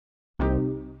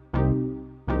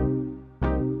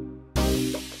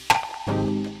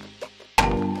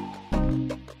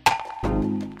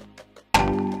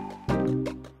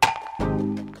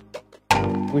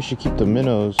think we should keep the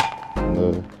minnows and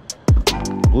the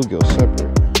bluegill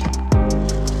separate.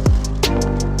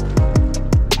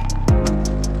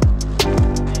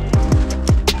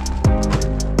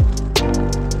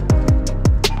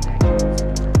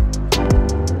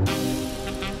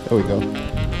 There we go.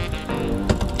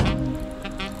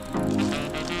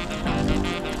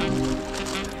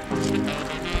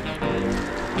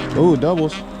 Ooh,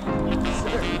 doubles.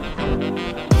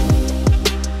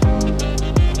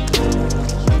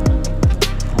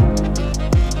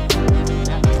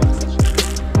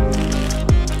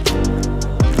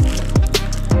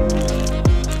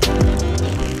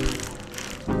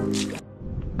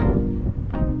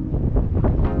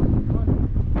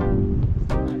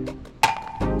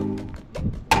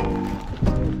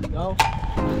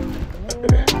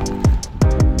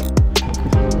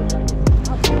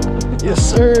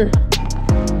 Yes, sir.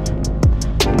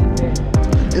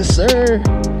 Yes, sir.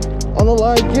 On the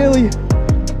line, Gilly.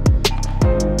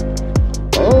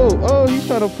 Oh, he's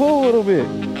trying to pull a little bit.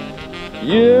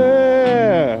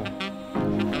 Yeah.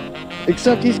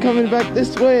 Except he's coming back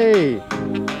this way.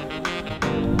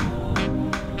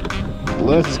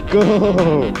 Let's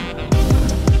go.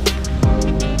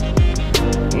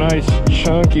 Nice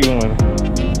chunky one.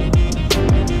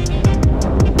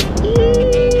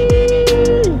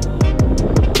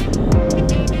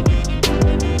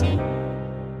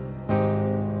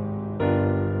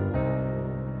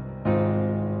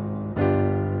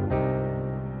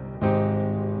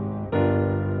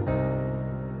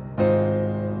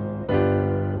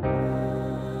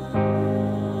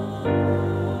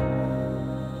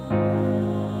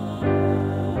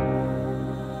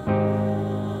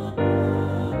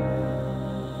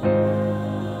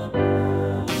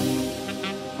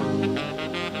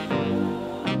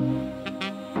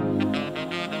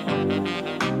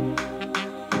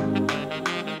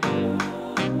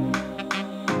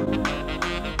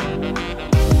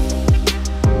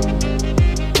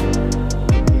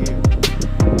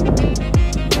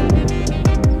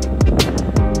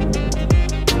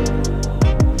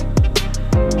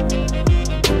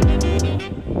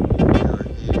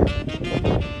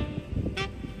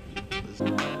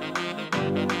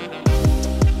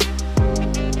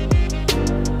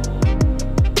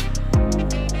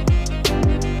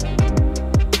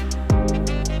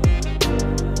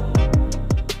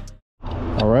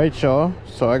 Alright, y'all,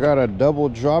 so I got a double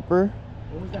dropper.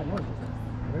 What was that noise?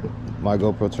 Ready? My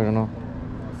GoPro turning on.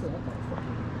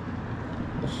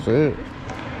 That's it.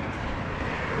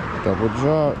 Double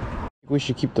drop. We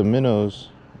should keep the minnows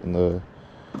and the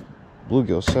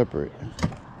bluegill separate.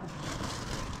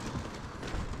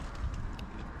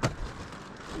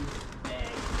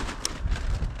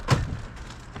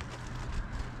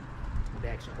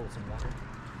 Bag should hold some water.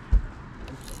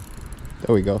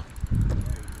 There we go.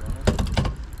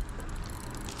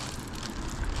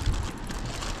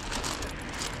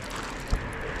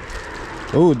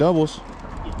 Ooh, doubles.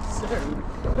 Yes, sir.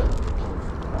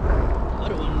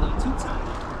 Other one a little too tight.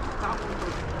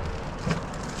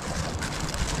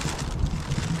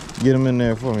 Get him in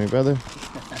there for me, brother.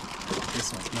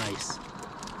 This one's nice.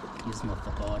 Use this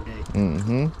motherfucker all day.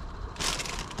 Mm-hmm.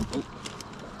 Oh.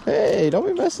 Hey, don't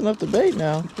be messing up the bait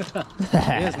now. This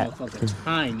motherfucker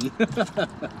tiny.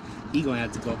 He gonna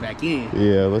have to go back in.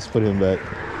 Yeah, let's put him back.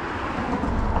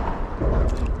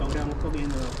 Throw that motherfucker in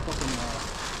the fucking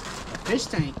fish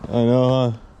tank. I know,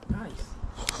 huh? Nice.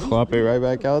 Flop it right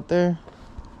back out there.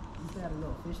 You got a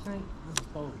little fish tank. I'm just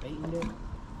throwing bait in there.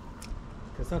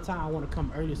 Cause sometimes I want to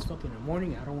come early as fuck in the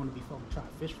morning. I don't want to be fucking trying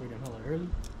to fish for them hella early.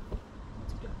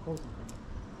 To get close to them.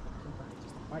 Sometimes it's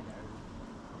just a fight that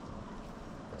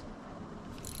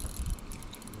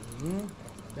early.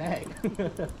 Bag.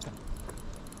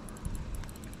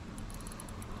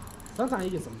 Sometimes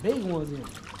you get some big ones in.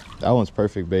 That one's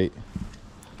perfect bait.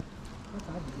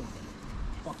 Sometimes you get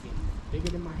fucking bigger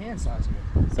than my hand size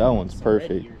here. That one's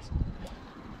perfect.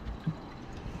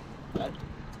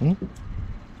 Hmm?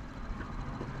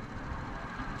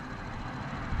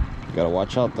 You gotta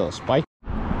watch out though, spike.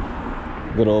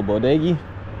 Good old bodegi.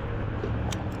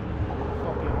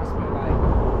 Fucking, I spent like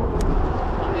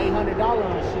 $800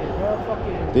 on shit, bro.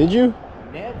 Fucking. Did you?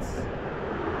 Nets. I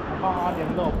bought all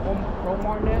them little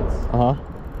Promar nets. Uh-huh.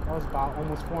 That was about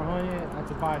almost 400. I had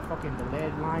to buy fucking the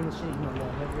lead line and shit, you know, the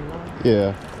heavier line.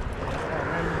 Yeah.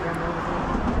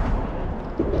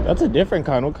 That's a different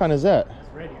kind. What kind is that? It's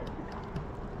red ear.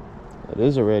 It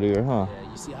is a red ear, huh? Yeah,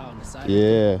 you see how on the side? Yeah. A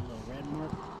little red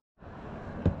mark.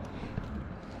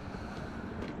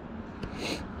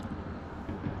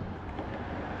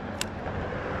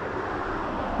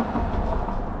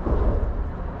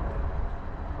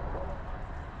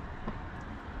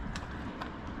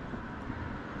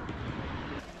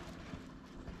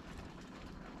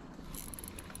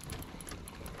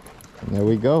 There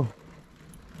we go.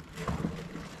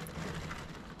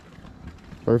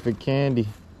 Perfect candy.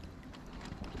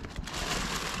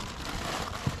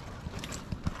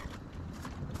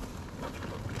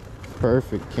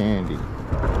 Perfect candy.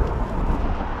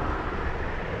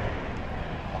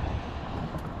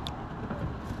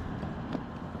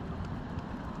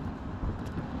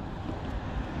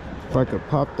 If I could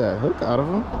pop that hook out of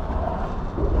him.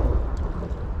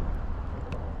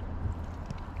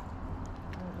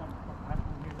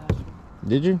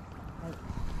 Did you?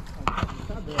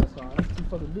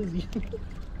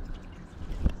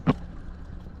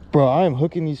 Bro, I am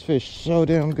hooking these fish so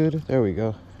damn good. There we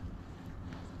go.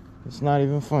 It's not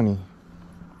even funny.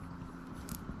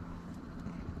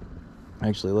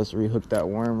 Actually, let's rehook that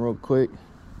worm real quick.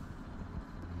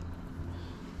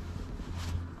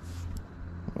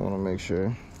 I want to make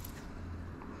sure.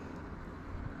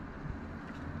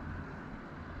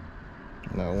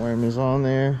 That worm is on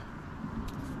there.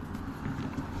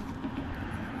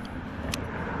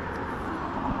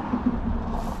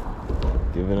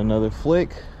 Give it another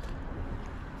flick.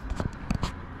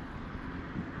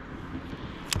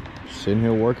 Sitting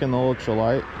here working the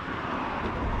ultralight.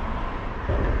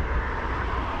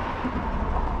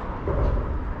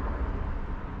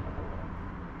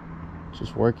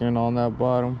 Just working on that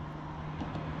bottom.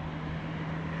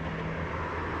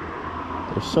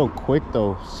 They're so quick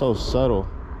though, so subtle.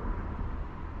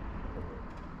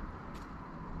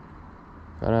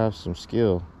 Gotta have some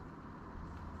skill.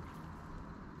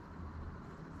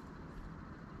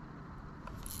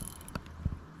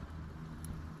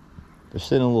 They're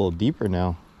sitting a little deeper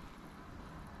now.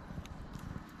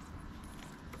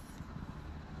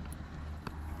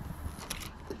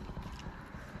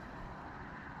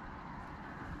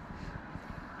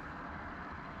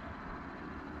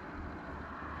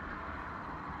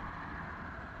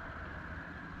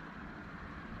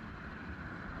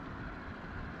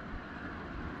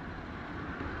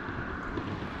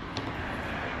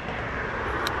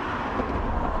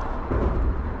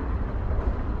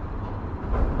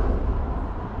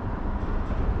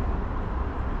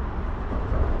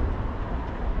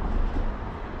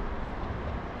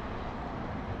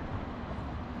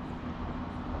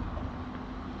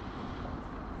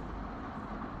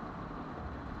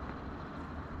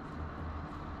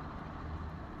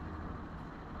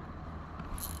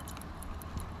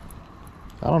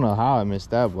 I don't know how I missed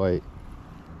that bite.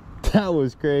 That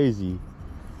was crazy.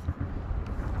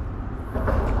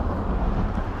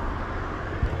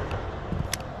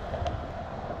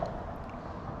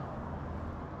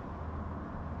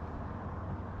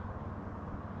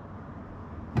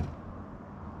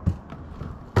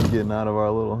 Getting out of our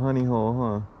little honey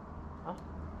hole, huh? Huh?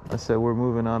 I said we're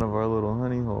moving out of our little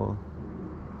honey hole.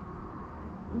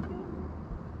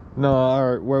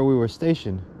 No, where we were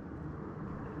stationed.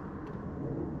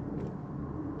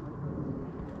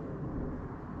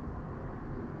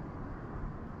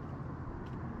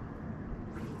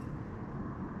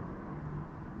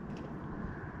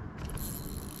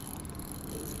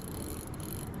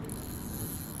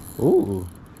 Ooh.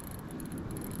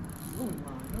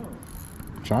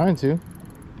 Trying to.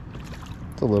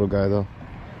 It's a little guy though.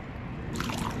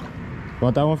 You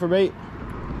want that one for bait?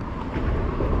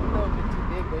 No,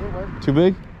 too big, but it worked. Too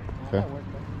big? No, okay. That worked,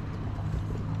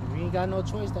 though. We ain't got no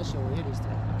choice. That shit will hit us too.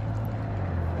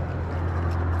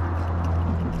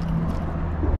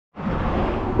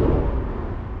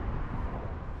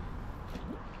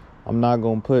 I'm not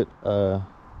gonna put a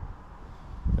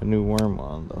new worm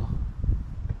on though.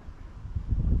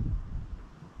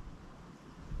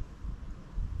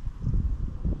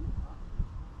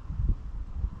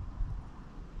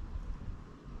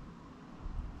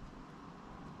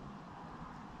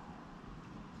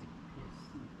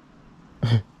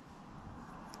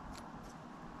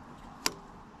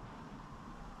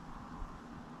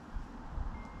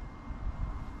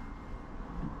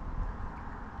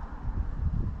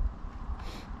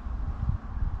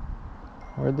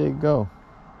 Where'd they go?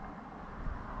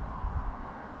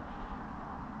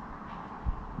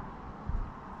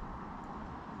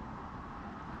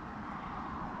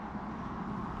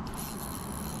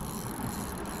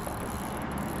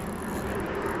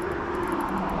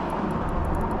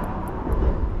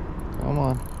 Come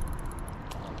on.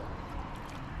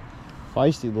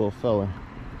 Feisty little fella.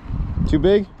 Too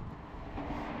big?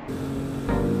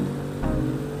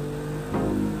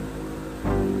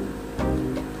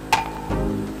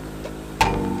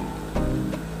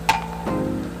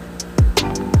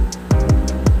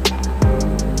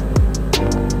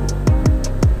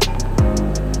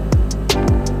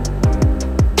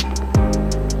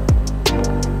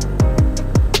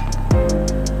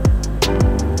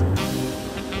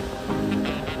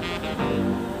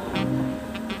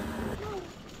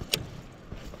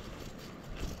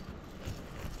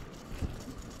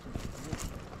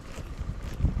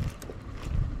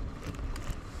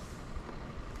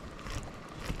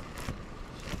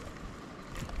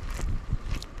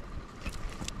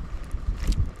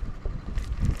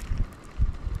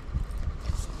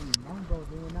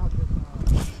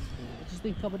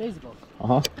 thing a couple days ago.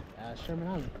 Sherman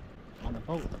Island on the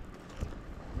boat.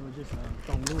 It was just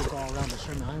throwing lures all around the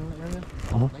Sherman Island area, lake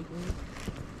area.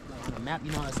 Like on the map,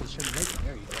 you know, it says Sherman Lake.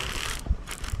 There you go.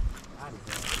 Got it,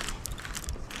 bro.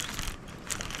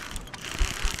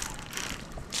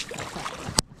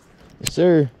 Yes,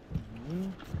 sir.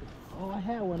 Oh, I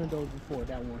had one of those before.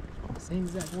 That one, same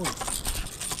exact one.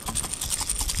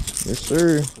 Yes,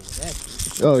 sir.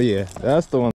 Oh yeah, that's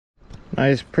the one.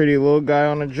 Nice, pretty little guy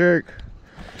on a jerk.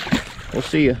 We'll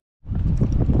see ya.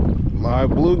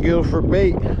 Live bluegill for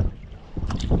bait.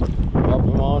 Drop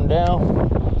him on down.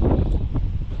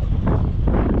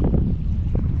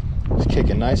 It's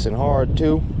kicking nice and hard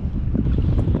too.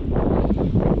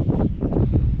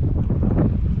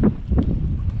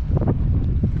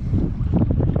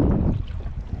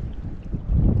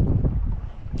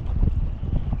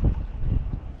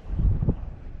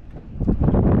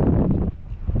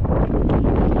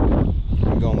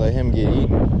 I'm gonna let him get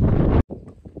eaten.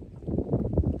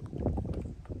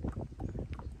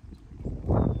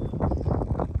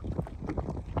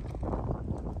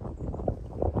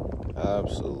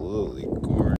 Absolutely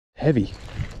gorgeous. Heavy.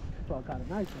 Felt kind of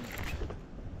nice one.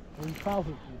 When you foul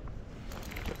hooked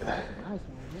it. Nice one,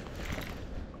 man.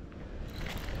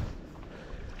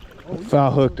 Oh,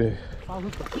 Foul hooked it. Foul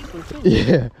hooked the keeper too.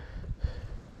 Yeah.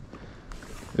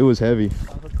 It was heavy.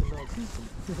 Foul hooked the little keeper.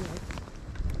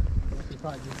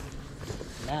 Probably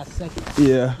just last second.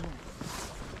 Yeah.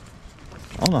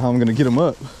 I don't know how I'm gonna get him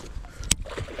up.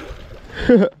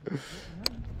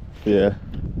 Yeah.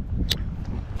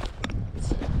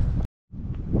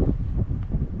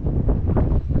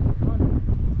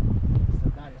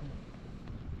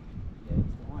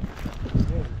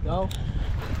 Go.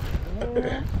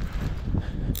 Yeah.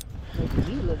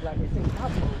 He look like it's taking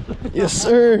out mode. Yes,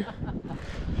 sir.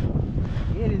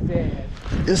 Get his ass.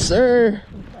 Yes, sir.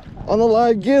 On the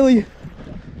live gilly.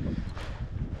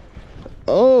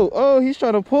 Oh, he's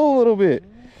trying to pull a little bit.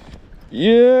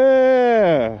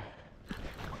 Yeah.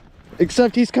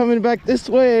 Except he's coming back this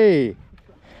way.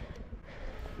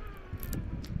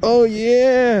 Oh,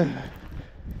 yeah.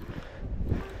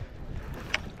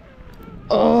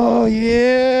 Oh,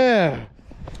 yeah.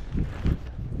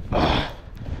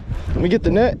 Let me get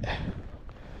the net.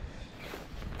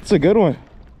 It's a good one.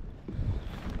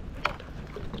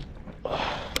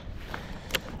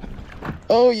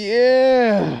 Oh,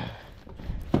 yeah.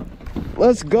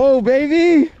 Let's go,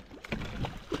 baby.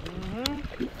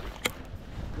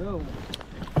 Go.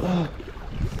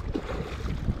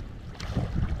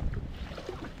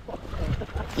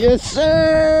 Yes,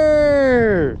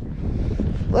 sir.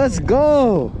 Let's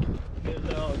go.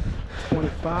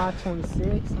 25,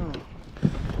 26, huh?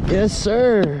 Yes,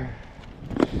 sir.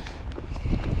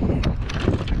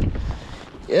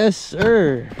 Yes,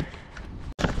 sir.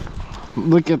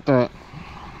 Look at that.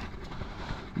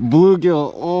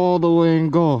 Bluegill all the way in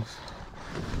Gulf.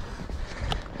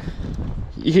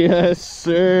 Yes,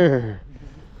 sir.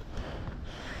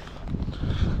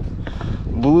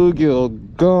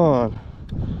 Bluegill gone.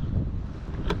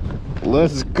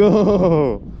 Let's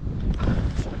go.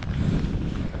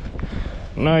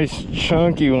 Nice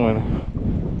chunky one.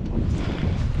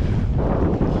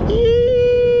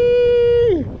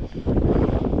 Yee!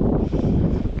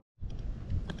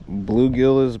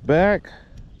 Bluegill is back.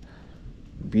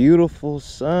 Beautiful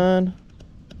sun.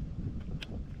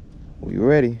 We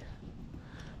ready.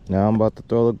 Now I'm about to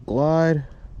throw the glide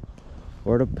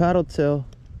or the paddle tail.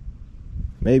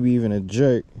 Maybe even a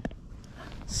jerk.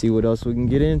 See what else we can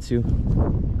get into.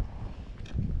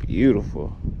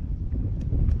 Beautiful.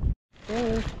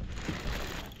 Hey.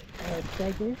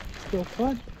 Shaker, still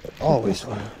fun. Always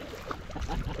fun.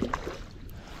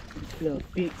 Little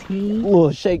 15.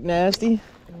 Little shake nasty.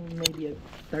 Maybe a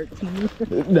 13.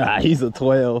 Nah, he's a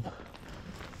 12.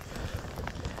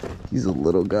 He's a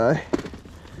little guy.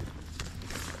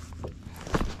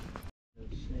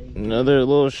 Another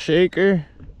little shaker.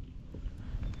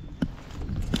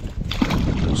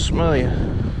 We'll smell you.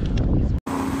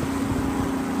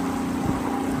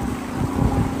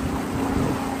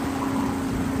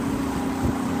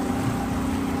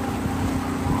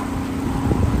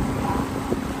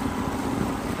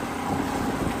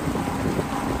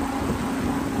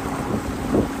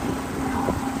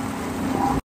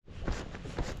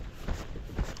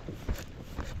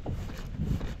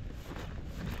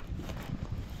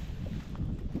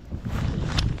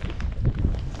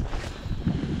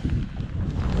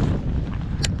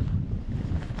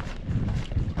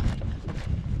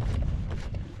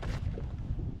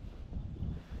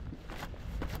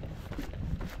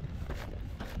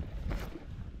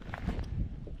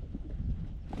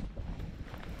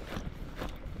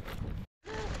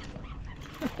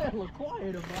 hella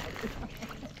quiet about it.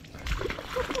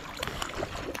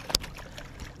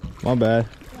 My bad.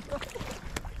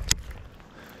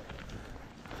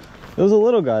 It was a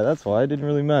little guy, that's why it didn't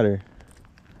really matter.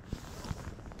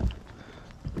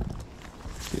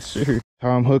 Yes, sir. How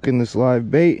I'm hooking this live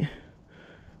bait.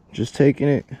 Just taking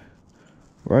it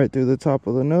right through the top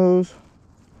of the nose.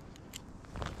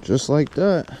 Just like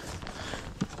that.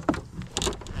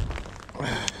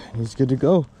 He's good to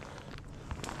go.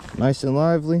 Nice and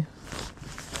lively.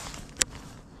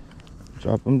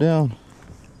 Drop him down.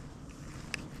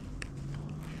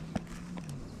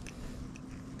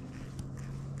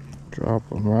 Drop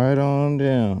him right on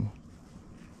down.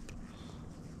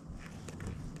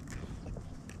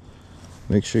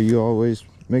 Make sure you always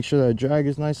make sure that drag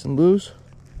is nice and loose.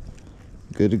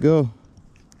 Good to go.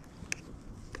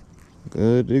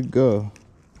 Good to go.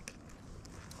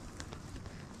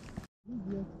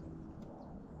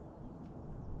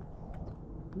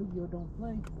 Bluegill don't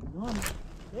play.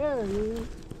 There he is.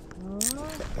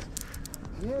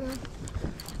 Get him.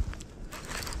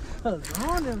 It's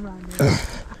on him right now.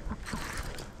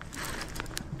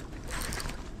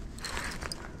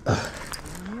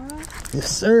 Yes,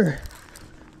 sir.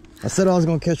 I said I was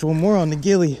gonna catch one more on the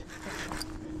gilly.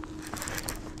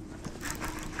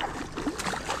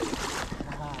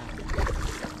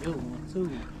 Good one too.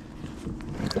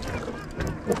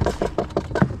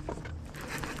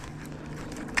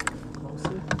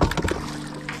 Closer.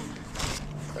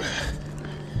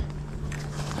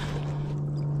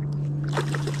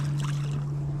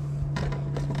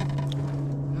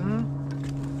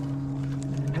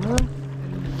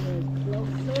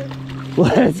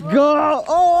 Let's go!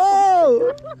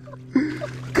 Oh!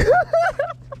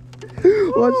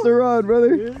 Watch the rod,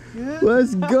 brother. Good, good.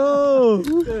 Let's go!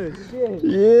 Good shit.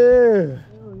 Yeah!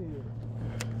 Hell yeah.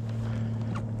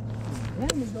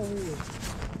 Let me go here.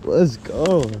 Let's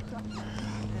go!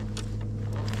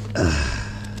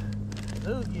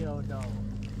 Bluegill dog.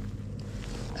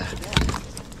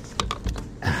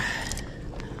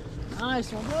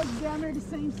 Nice one. Both down there the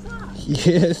same size.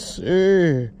 Yes,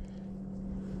 sir.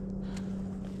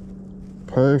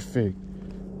 Perfect.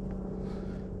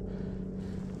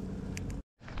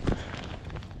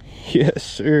 Yes,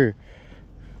 sir.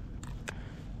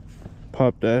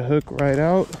 Pop that hook right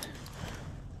out.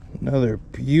 Another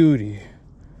beauty.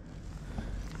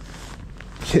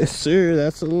 Yes, sir.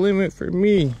 That's the limit for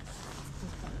me.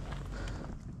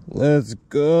 Let's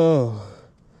go.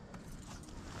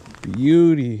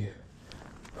 Beauty.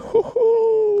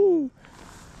 Woo-hoo.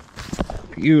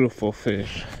 Beautiful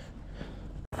fish.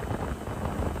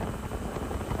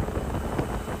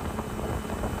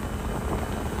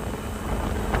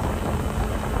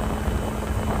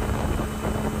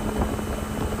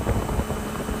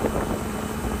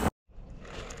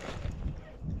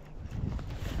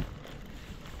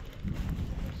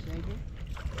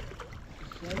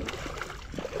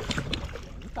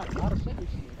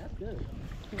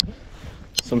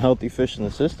 Some healthy fish in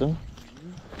the system.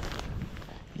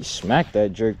 You smacked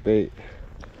that jerk bait.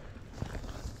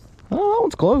 Oh, that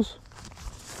one's close.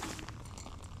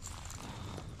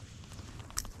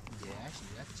 Yeah, actually,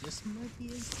 that just might be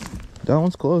it. That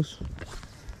one's close.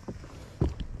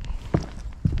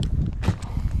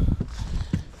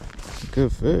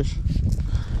 Good fish.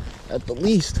 At the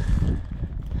least.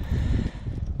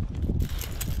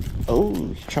 Oh,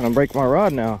 he's trying to break my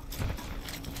rod now.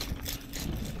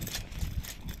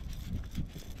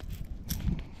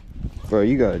 Bro,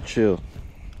 you gotta chill.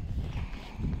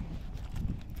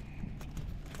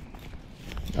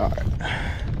 All right.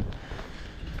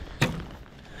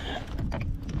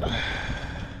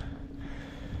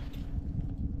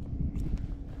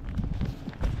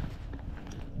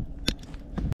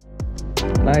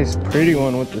 Nice, pretty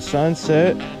one with the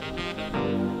sunset.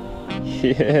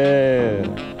 Yeah.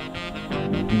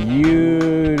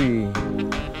 Beauty.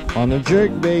 On the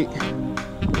jerk bait.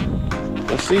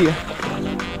 We'll see ya.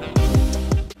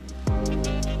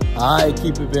 Alright,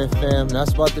 keep it bent, fam.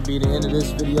 That's about to be the end of this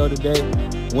video today.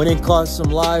 Went and caught some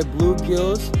live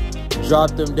bluegills.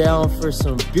 Dropped them down for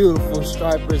some beautiful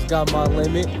stripers. Got my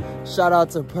limit. Shout out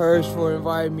to Purge for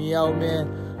inviting me out, man.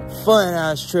 Fun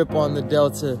ass trip on the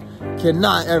Delta.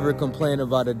 Cannot ever complain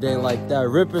about a day like that.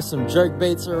 Ripping some jerk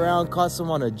baits around. Caught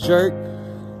some on a jerk.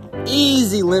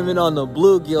 Easy limit on the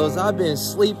bluegills. I've been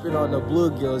sleeping on the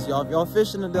bluegills, y'all. If y'all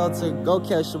fishing the Delta, go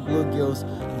catch the bluegills.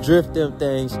 Drift them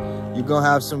things. You're gonna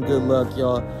have some good luck,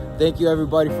 y'all. Thank you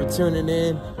everybody for tuning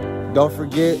in. Don't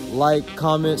forget, like,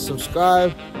 comment,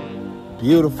 subscribe.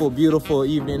 Beautiful, beautiful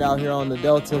evening out here on the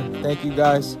Delta. Thank you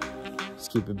guys. Let's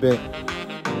keep it bent.